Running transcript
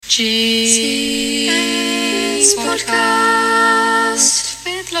GS Podcast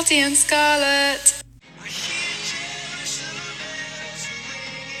with Lottie and Scarlett.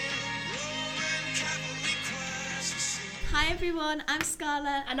 Hi everyone, I'm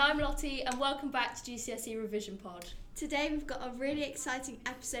Scarlett. And I'm Lottie, and welcome back to GCSE Revision Pod. Today we've got a really exciting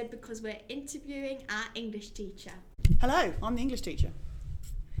episode because we're interviewing our English teacher. Hello, I'm the English teacher.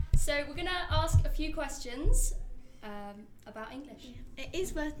 So we're going to ask a few questions about English. It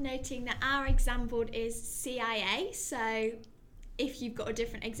is worth noting that our exam board is CIA, so if you've got a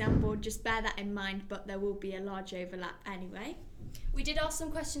different exam board, just bear that in mind, but there will be a large overlap anyway. We did ask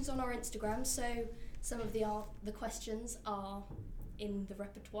some questions on our Instagram, so some of the questions are in the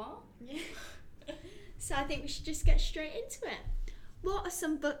repertoire. Yeah. So I think we should just get straight into it. What are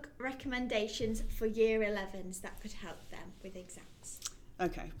some book recommendations for Year 11s that could help them with exams?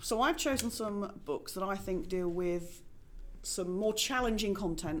 Okay, so I've chosen some books that I think deal with some more challenging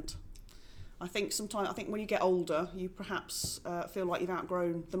content. I think when you get older, you perhaps feel like you've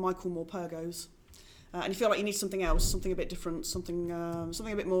outgrown the Michael Moore Purgos. And you feel like you need something else, something a bit different, something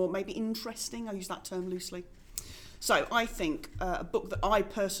a bit more maybe interesting. I use that term loosely. So I think a book that I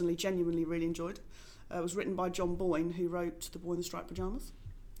personally genuinely really enjoyed was written by John Boyne, who wrote The Boy in the Striped Pyjamas.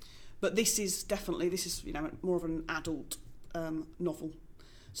 But this is more of an adult novel.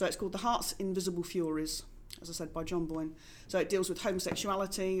 So it's called The Heart's Invisible Furies, as I said, by John Boyne. So it deals with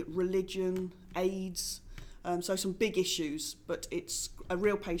homosexuality, religion, AIDS, so some big issues, but it's a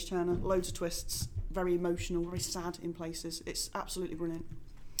real page turner, loads of twists, very emotional, very sad in places. It's absolutely brilliant.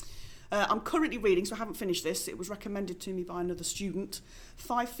 I'm currently reading, so I haven't finished this. It was recommended to me by another student,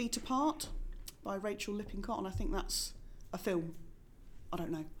 5 Feet Apart by Rachel Lippincott, and I think that's a film. I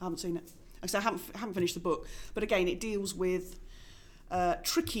don't know, I haven't seen it. So I haven't finished the book. But again, it deals with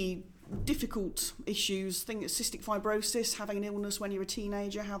tricky, difficult issues, cystic fibrosis, having an illness when you're a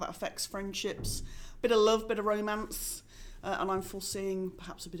teenager, how that affects friendships, bit of love, bit of romance, and I'm foreseeing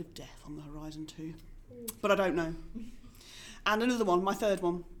perhaps a bit of death on the horizon too. But I don't know. And another one, my third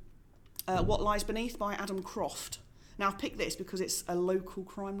one, What Lies Beneath by Adam Croft. Now I've picked this because it's a local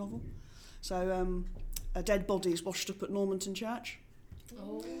crime novel. So a dead body is washed up at Normanton Church.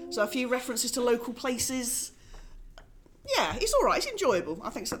 Oh. So a few references to local places. Yeah, it's all right. It's enjoyable.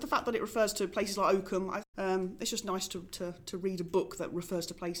 I think so. The fact that it refers to places like Oakham, it's just nice to read a book that refers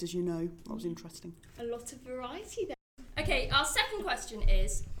to places you know. That was interesting. A lot of variety there. Okay, our second question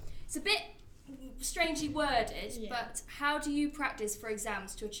is, it's a bit strangely worded, but how do you practice for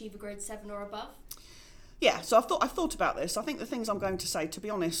exams to achieve a grade 7 or above? Yeah, so I've thought about this. I think the things I'm going to say, to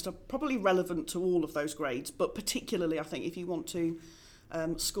be honest, are probably relevant to all of those grades, but particularly I think if you want to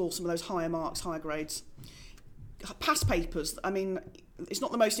score some of those higher marks, higher grades. Past papers, I mean, it's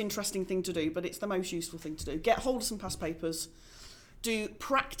not the most interesting thing to do, but it's the most useful thing to do. Get hold of some past papers. Do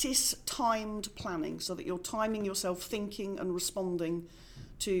practice timed planning so that you're timing yourself thinking and responding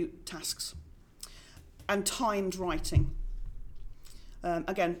to tasks. And timed writing.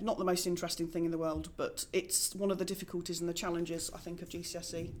 Again, not the most interesting thing in the world, but it's one of the difficulties and the challenges, I think, of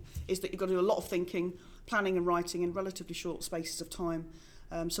GCSE, is that you've got to do a lot of thinking, planning and writing in relatively short spaces of time.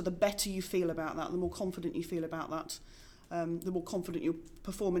 So the better you feel about that, the more confident you feel about that, the more confident you'll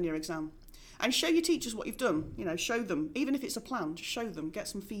perform in your exam. And show your teachers what you've done. Show them, even if it's a plan, just show them, get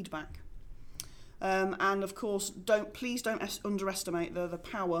some feedback. And of course, please don't underestimate the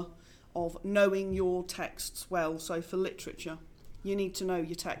power of knowing your texts well. So for literature, you need to know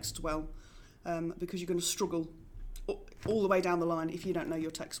your text well, because you're going to struggle all the way down the line if you don't know your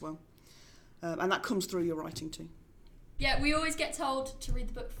text well. And that comes through your writing too. Yeah, we always get told to read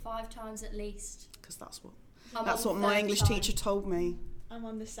the book 5 times at least. Because that's what my English teacher told me. I'm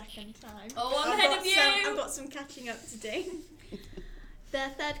on the second time. Oh, I'm ahead of you! I've got some catching up to do.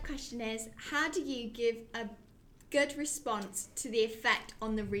 The third question is, how do you give a good response to the effect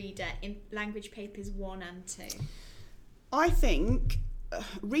on the reader in language papers 1 and 2? I think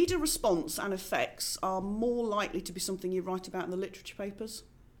reader response and effects are more likely to be something you write about in the literature papers.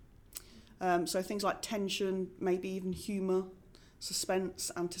 So things like tension, maybe even humour,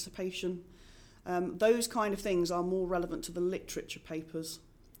 suspense, anticipation. Those kind of things are more relevant to the literature papers.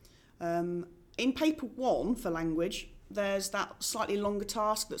 In paper 1 for language, there's that slightly longer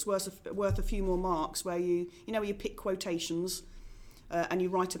task that's worth a few more marks, where you pick quotations and you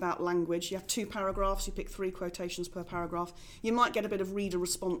write about language. You have 2 paragraphs, you pick 3 quotations per paragraph. You might get a bit of reader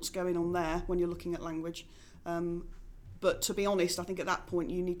response going on there when you're looking at language. But to be honest, I think at that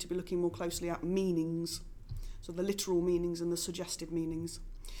point you need to be looking more closely at meanings, so the literal meanings and the suggested meanings.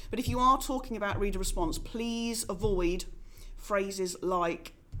 But if you are talking about reader response, please avoid phrases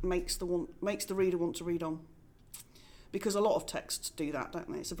like makes the reader want to read on. because a lot of texts do that,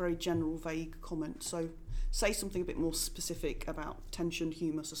 don't they? It's a very general, vague comment. So say something a bit more specific about tension,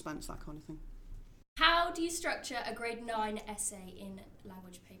 humour, suspense, that kind of thing. How do you structure a grade 9 essay in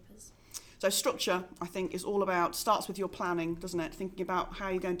language papers? So structure, I think, is all about, starts with your planning, doesn't it? Thinking about how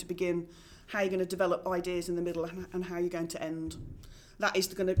you're going to begin, how you're going to develop ideas in the middle, and how you're going to end. That is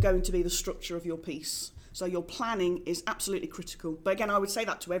going to be the structure of your piece. So your planning is absolutely critical. But again, I would say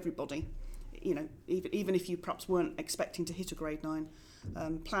that to everybody. You know, even if you perhaps weren't expecting to hit a grade 9,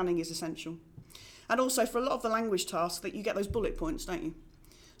 planning is essential. And also for a lot of the language tasks, that you get those bullet points, don't you?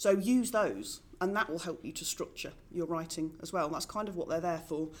 So use those, and that will help you to structure your writing as well. That's kind of what they're there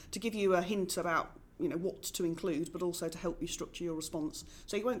for, to give you a hint about, you know, what to include, but also to help you structure your response.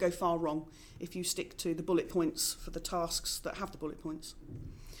 So you won't go far wrong if you stick to the bullet points for the tasks that have the bullet points.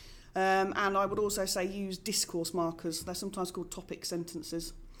 And I would also say use discourse markers. They're sometimes called topic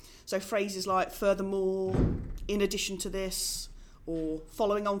sentences. So phrases like furthermore, in addition to this, or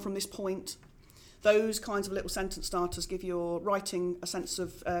following on from this point. Those kinds of little sentence starters give your writing a sense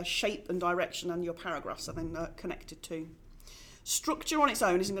of shape and direction, and your paragraphs are then connected to. Structure on its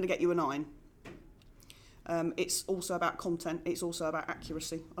own isn't going to get you a 9. It's also about content, it's also about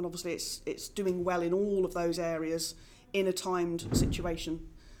accuracy, and obviously it's doing well in all of those areas in a timed situation,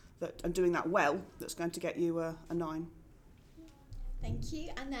 and doing that well, that's going to get you a 9. Thank you.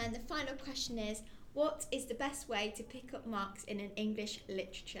 And then the final question is, what is the best way to pick up marks in an English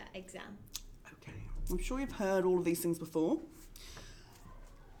literature exam? Okay, I'm sure you've heard all of these things before.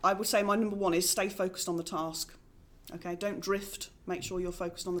 I would say my number 1 is stay focused on the task. Okay, don't drift, make sure you're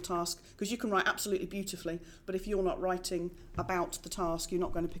focused on the task, because you can write absolutely beautifully, but if you're not writing about the task, you're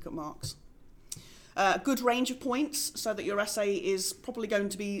not going to pick up marks. A good range of points, so that your essay is probably going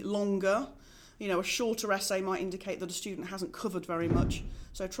to be longer. You know, a shorter essay might indicate that a student hasn't covered very much,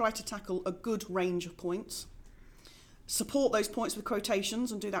 so try to tackle a good range of points. Support those points with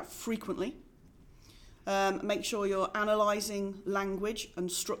quotations, and do that frequently. Make sure you're analysing language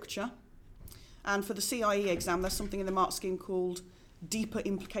and structure. And for the CIE exam, there's something in the mark scheme called deeper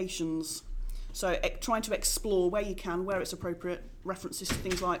implications. So trying to explore where you can, where it's appropriate, references to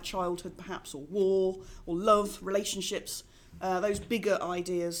things like childhood perhaps, or war, or love, relationships, those bigger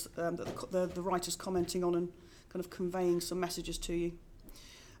ideas that the writer's commenting on and kind of conveying some messages to you.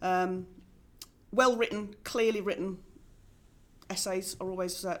 Well written, clearly written essays are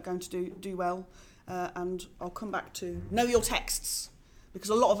always going to do well. And I'll come back to know your texts, because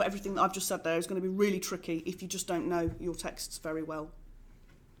a lot of everything that I've just said there is going to be really tricky if you just don't know your texts very well.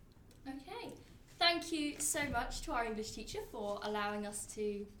 Okay, thank you so much to our English teacher for allowing us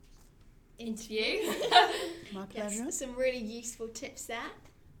to interview. My pleasure. Yes, some really useful tips there.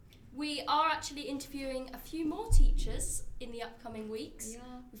 We are actually interviewing a few more teachers in the upcoming weeks. Yeah.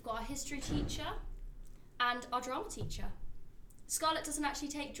 We've got our history teacher and our drama teacher. Scarlett doesn't actually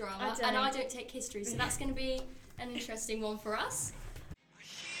take drama, and I don't take history, so that's going to be an interesting one for us.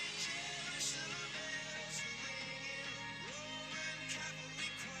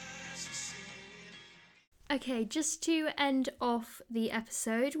 Okay, just to end off the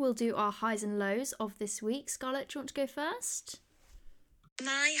episode, we'll do our highs and lows of this week. Scarlett, do you want to go first?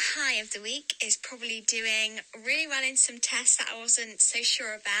 My high of the week is probably doing really well in some tests that I wasn't so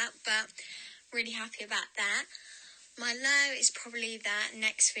sure about, but really happy about that. My low is probably that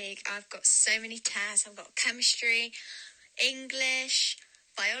next week I've got so many tests. I've got chemistry, English,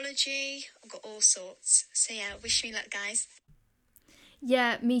 biology, I've got all sorts. So yeah, wish me luck, guys.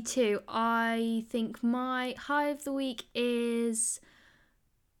 Yeah, me too. I think my high of the week is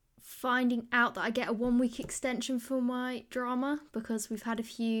finding out that I get a 1-week extension for my drama, because we've had a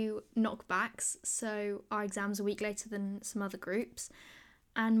few knockbacks, so our exam's a week later than some other groups.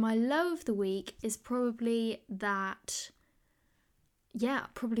 And my low of the week is probably that,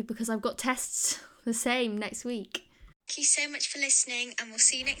 probably because I've got tests the same next week. Thank you so much for listening, and we'll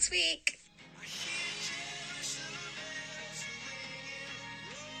see you next week.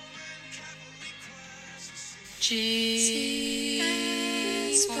 G's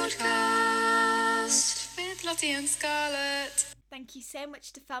Podcast with Lottie and Scarlett. Thank you so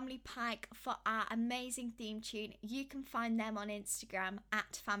much to Family Pike for our amazing theme tune. You can find them on Instagram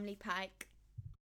 @Family Pike.